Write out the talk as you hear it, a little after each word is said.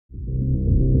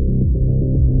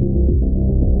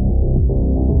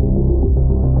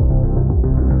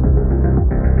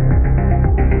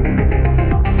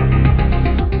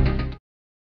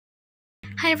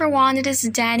everyone, it is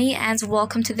Dani and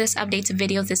welcome to this updated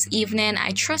video this evening. I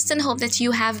trust and hope that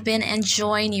you have been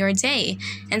enjoying your day.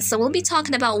 And so we'll be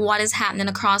talking about what is happening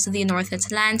across the North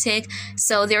Atlantic.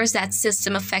 So there's that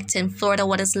system affecting Florida,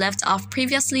 what is left of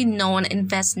previously known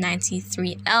Invest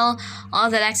 93L,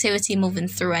 all that activity moving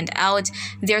through and out.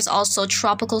 There's also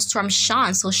Tropical Storm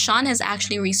Sean. So Sean has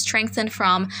actually re-strengthened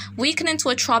from weakening to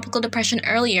a tropical depression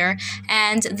earlier.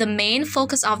 And the main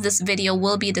focus of this video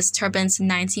will be disturbance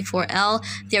 94L.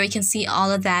 There we can see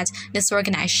all of that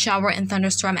disorganized shower and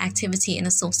thunderstorm activity in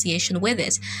association with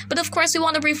it. But of course, we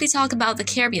want to briefly talk about the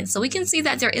Caribbean. So we can see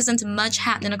that there isn't much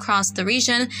happening across the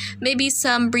region. Maybe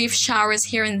some brief showers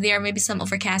here and there, maybe some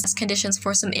overcast conditions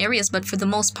for some areas. But for the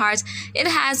most part, it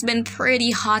has been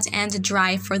pretty hot and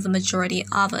dry for the majority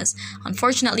of us.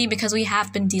 Unfortunately, because we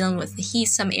have been dealing with the heat,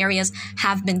 some areas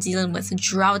have been dealing with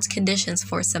drought conditions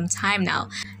for some time now.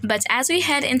 But as we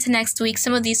head into next week,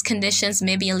 some of these conditions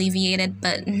may be alleviated,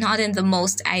 but not in the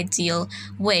most ideal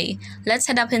way. Let's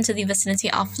head up into the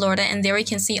vicinity of Florida, and there we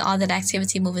can see all that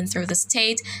activity moving through the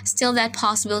state. Still that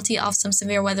possibility of some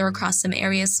severe weather across some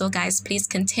areas. So guys, please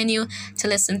continue to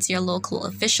listen to your local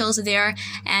officials there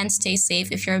and stay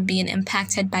safe if you're being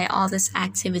impacted by all this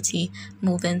activity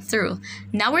moving through.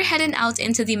 Now we're heading out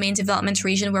into the main development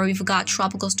region where we've got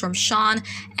Tropical Storm Sean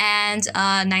and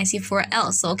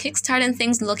 94L. So kickstarting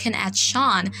things looking at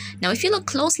Sean. Now if you look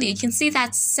closely, you can see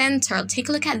that center. Take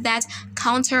a look at that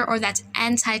counter or that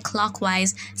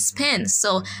anti-clockwise spin.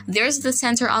 So there's the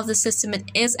center of the system. It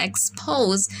is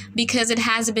exposed because it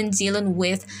has been dealing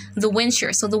with the wind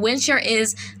shear. So the wind shear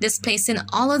is displacing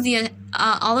all of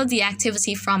the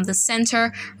activity from the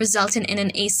center, resulting in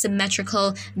an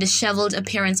asymmetrical, disheveled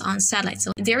appearance on satellite.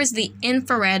 So there is the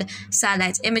infrared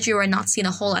satellite imagery. We're not seeing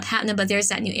a whole lot happening, but there's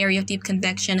that new area of deep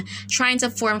convection trying to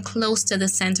form close to the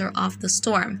center of the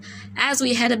storm. As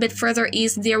we head a bit further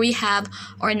east, there we have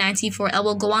our 94L.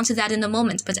 We'll go on to that in a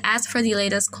moment. But as for the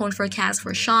latest cone forecast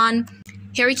for Sean,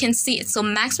 here we can see it. So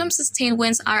maximum sustained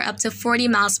winds are up to 40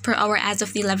 miles per hour as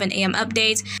of the 11 a.m.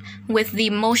 update, with the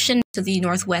motion to the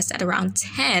northwest at around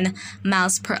 10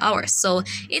 miles per hour. So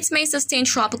it may sustain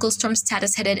tropical storm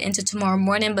status headed into tomorrow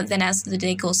morning, but then as the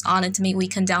day goes on, it may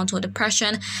weaken down to a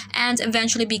depression and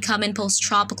eventually becoming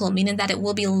post-tropical, meaning that it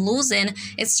will be losing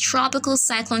its tropical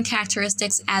cyclone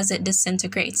characteristics as it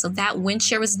disintegrates. So that wind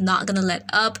shear is not going to let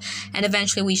up, and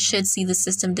eventually we should see the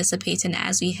system dissipating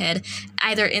as we head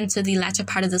either into the latter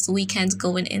part of this weekend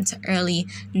going into early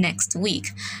next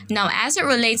week. Now, as it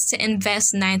relates to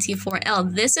Invest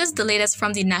 94L, this is the latest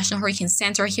from the National Hurricane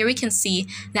Center. Here we can see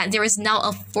that there is now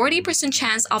a 40%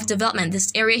 chance of development.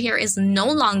 This area here is no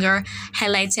longer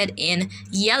highlighted in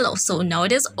yellow. So now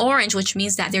it is orange, which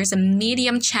means that there's a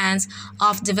medium chance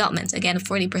of development. Again,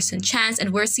 40% chance.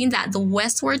 And we're seeing that the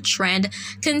westward trend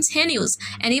continues.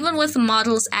 And even with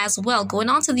models as well, going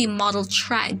on to the model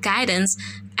track guidance,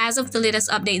 as of the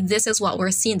latest update, this is what we're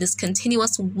seeing, this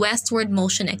continuous westward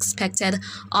motion expected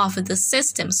of the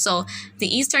system. So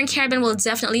the Eastern Caribbean will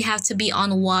definitely have to be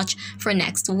on watch for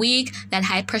next week. That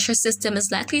high pressure system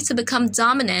is likely to become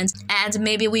dominant, and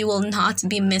maybe we will not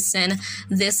be missing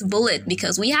this bullet,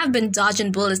 because we have been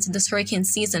dodging bullets this hurricane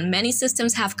season. Many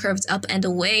systems have curved up and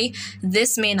away.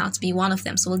 This may not be one of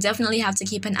them. So we'll definitely have to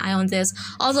keep an eye on this,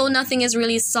 although nothing is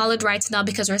really solid right now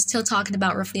because we're still talking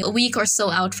about roughly a week or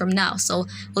so out from now. So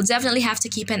we'll definitely have to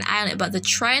keep an eye on it, but the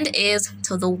trend is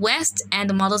to the west and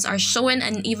the models are showing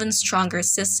an even stronger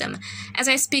system. As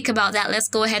I speak about that, let's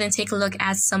go ahead and take a look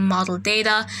at some model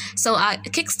data. So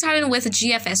kickstarting with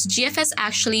GFS. GFS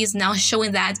actually is now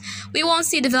showing that we won't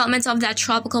see development of that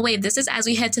tropical wave. This is as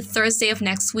we head to Thursday of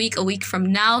next week, a week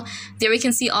from now. There we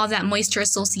can see all that moisture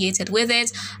associated with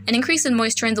it, an increase in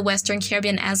moisture in the Western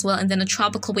Caribbean as well, and then a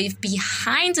tropical wave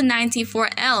behind the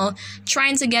 94L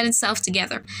trying to get itself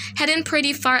together. Heading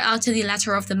pretty far out to the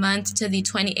latter of the month, to the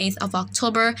 28th of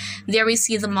October. There we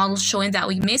see the model showing that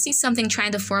we may see something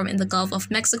trying to form in the Gulf of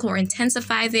Mexico or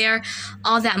intensify there.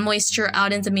 All that moisture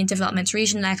out in the main development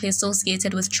region likely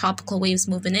associated with tropical waves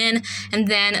moving in, and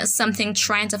then something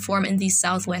trying to form in the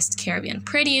Southwest Caribbean.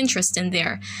 Pretty interesting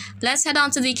there. Let's head on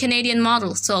to the Canadian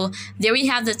model. So there we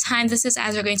have the time. This is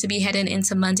as we're going to be heading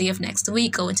into Monday of next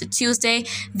week, going to Tuesday.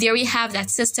 There we have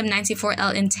that system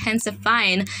 94L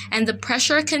intensifying, and the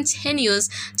pressure continues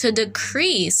to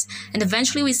decrease, and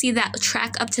eventually we see that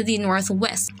track up to the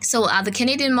northwest. So the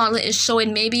Canadian model is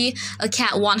showing maybe a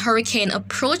Cat 1 hurricane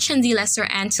approaching the Lesser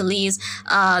Antilles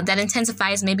that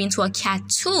intensifies maybe into a Cat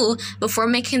 2 before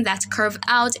making that curve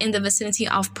out in the vicinity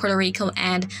of Puerto Rico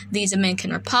and the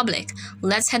Dominican Republic.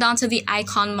 Let's head on to the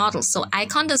ICON model. So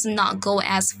ICON does not go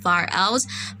as far out,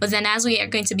 but then as we are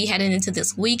going to be heading into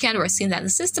this weekend, we're seeing that the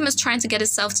system is trying to get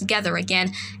itself together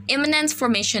again. Imminent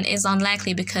formation is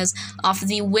unlikely because of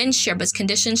the wind shear, but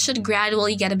conditions should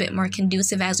gradually get a bit more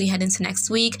conducive as we head into next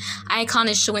week. ICON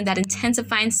is showing that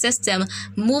intensifying system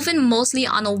moving mostly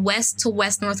on a west to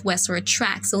west northwestward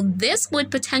track. So this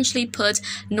would potentially put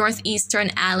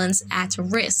northeastern islands at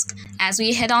risk. As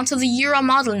we head on to the Euro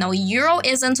model, now Euro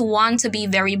isn't one to be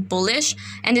very bullish,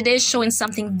 and it is showing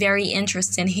something very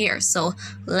interesting here. So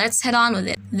let's head on with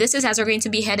it. This is as we're going to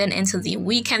be heading into the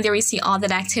weekend. There we see all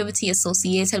that activity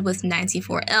associated with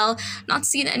 94L. Not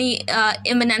seeing any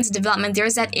imminent development.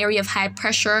 There's that area of high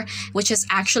pressure, which is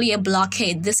actually a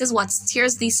blockade. This is what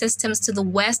steers these systems to the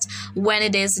west when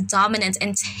it is dominant.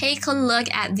 And take a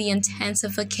look at the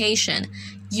intensification.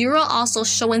 Euro also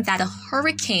showing that a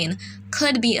hurricane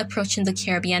could be approaching the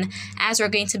Caribbean as we're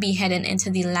going to be heading into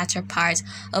the latter part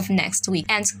of next week.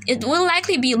 And it will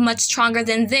likely be much stronger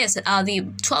than this. The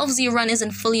 12Z run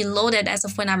isn't fully loaded as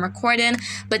of when I'm recording,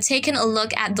 but taking a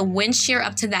look at the wind shear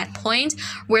up to that point,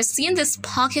 we're seeing this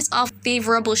pocket of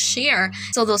favorable shear.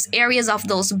 So those areas of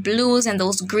those blues and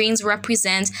those greens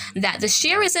represent that the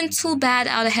shear isn't too bad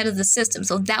out ahead of the system.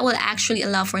 So that will actually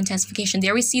allow for intensification.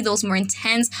 There we see those more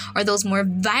intense or those more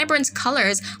vibrant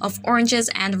colors of oranges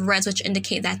and reds, which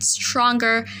indicate that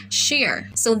stronger shear.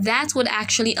 So that would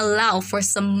actually allow for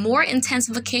some more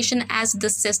intensification as the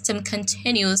system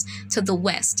continues to the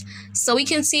west. So we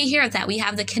can see here that we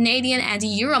have the Canadian and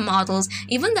Euro models,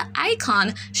 even the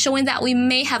ICON, showing that we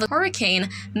may have a hurricane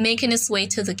making its way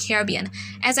to the Caribbean.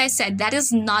 As I said, that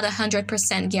is not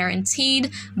 100%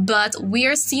 guaranteed, but we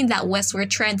are seeing that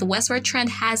westward trend. The westward trend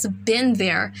has been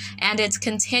there, and it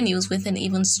continues with an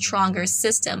even stronger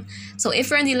system. So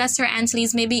if you're in the Lesser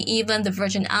Antilles, maybe even the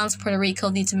Virgin Islands, Puerto Rico,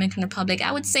 the Dominican Republic,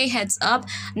 I would say heads up.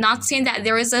 Not saying that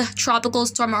there is a tropical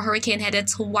storm or hurricane headed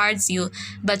towards you,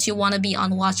 but you want to be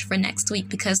on watch for next week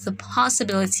because the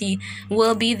possibility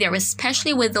will be there,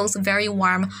 especially with those very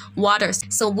warm waters.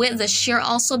 So with the shear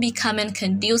also becoming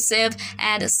conducive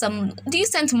and some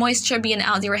decent moisture being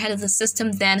out there ahead of the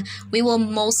system, then we will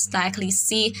most likely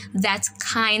see that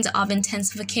kind of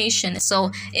intensification.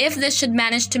 So if this should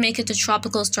manage to make it to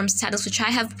tropical storm status, which I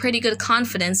have pretty good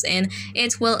confidence in,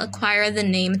 it will acquire the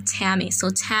name Tammy. So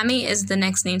Tammy is the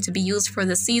next name to be used for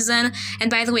the season.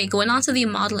 And by the way, going on to the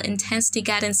model intensity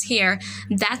guidance here,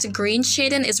 that green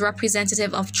shading is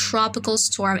representative of tropical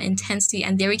storm intensity.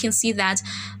 And there we can see that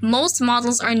most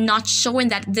models are not showing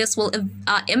that this will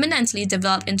imminently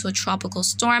develop into a tropical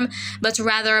storm, but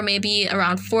rather maybe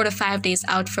around 4 to 5 days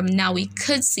out from now, we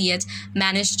could see it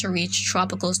manage to reach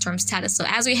tropical storm status. So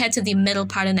as we head to the middle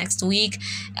part of next week,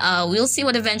 we'll see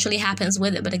what eventually happens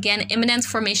with it. But again, imminent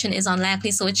formation is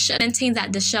unlikely, so it should maintain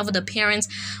that disheveled appearance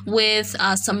with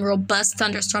some robust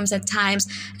thunderstorms at times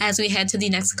as we head to the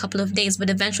next couple of days. But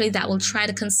eventually that will try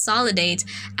to consolidate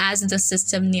as the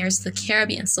system nears the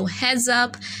Caribbean. So heads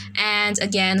up. And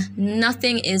again,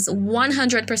 nothing is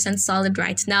 100% solid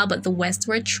right now, but the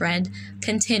westward trend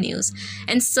continues.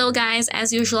 And so guys,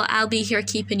 as usual, I'll be here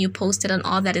keeping you posted on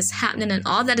all that is happening and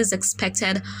all that is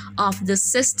expected of the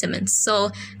system. And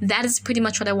so that is pretty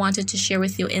much what I wanted to share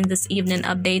with you in this evening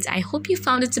update. I hope you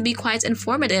found it to be quite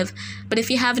informative, but if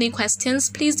you have any questions,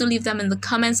 please do leave them in the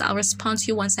comments. I'll respond to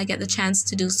you once I get the chance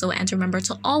to do so, and remember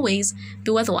to always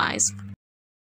do otherwise.